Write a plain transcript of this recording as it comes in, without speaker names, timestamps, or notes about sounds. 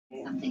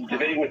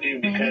debating with you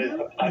because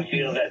I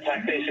feel that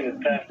taxation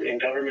is theft and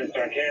governments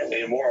are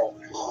inherently immoral.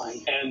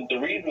 And the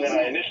reason that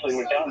I initially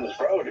went down this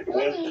road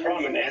was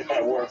from an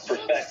anti-war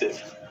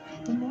perspective.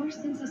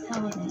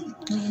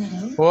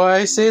 Well,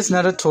 I say it's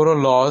not a total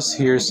loss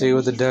hearsay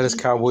with the Dallas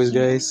Cowboys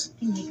guys.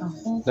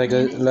 Like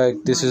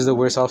this is the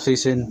worst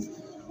offseason.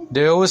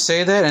 They always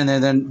say that, and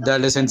then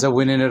Dallas ends up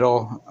winning it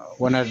all.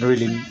 Well, not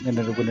really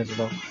ended up winning it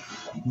all.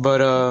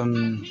 But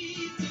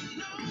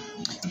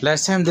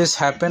last time this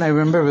happened, I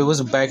remember it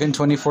was back in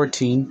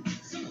 2014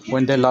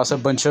 when they lost a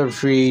bunch of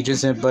free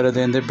agents, but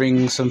then they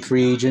bring some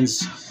free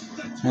agents,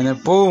 and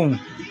then boom,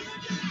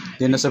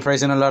 they end up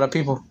surprising a lot of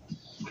people.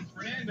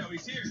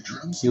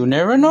 You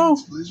never know.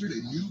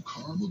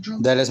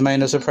 Dallas might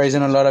end up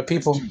surprising a lot of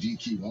people.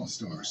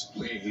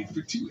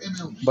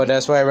 But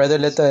that's why I rather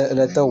let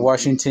the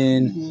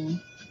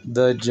Washington,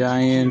 the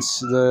Giants,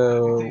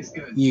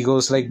 the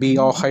Eagles be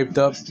all hyped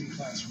up,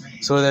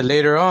 so that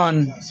later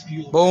on,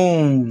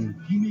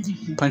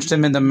 boom, punch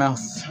them in the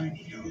mouth.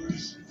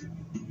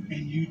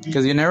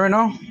 Because you never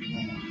know.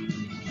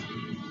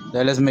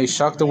 Dallas may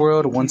shock the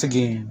world once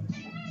again.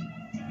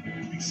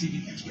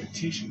 Exceeding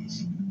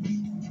expectations.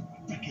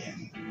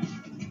 Again.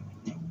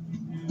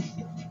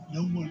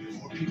 No wonder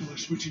more people are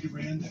switching to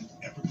brand than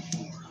ever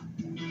before.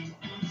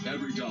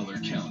 Every dollar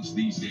counts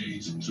these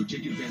days, so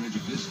take advantage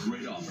of this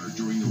great offer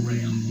during the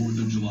Ram 4th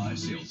of July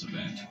sales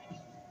event.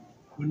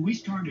 When we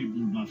started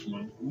Blue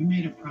Buffalo, we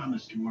made a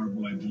promise to our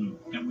boy Blue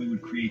that we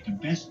would create the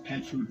best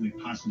pet food we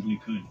possibly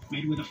could,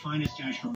 made with the finest Asheville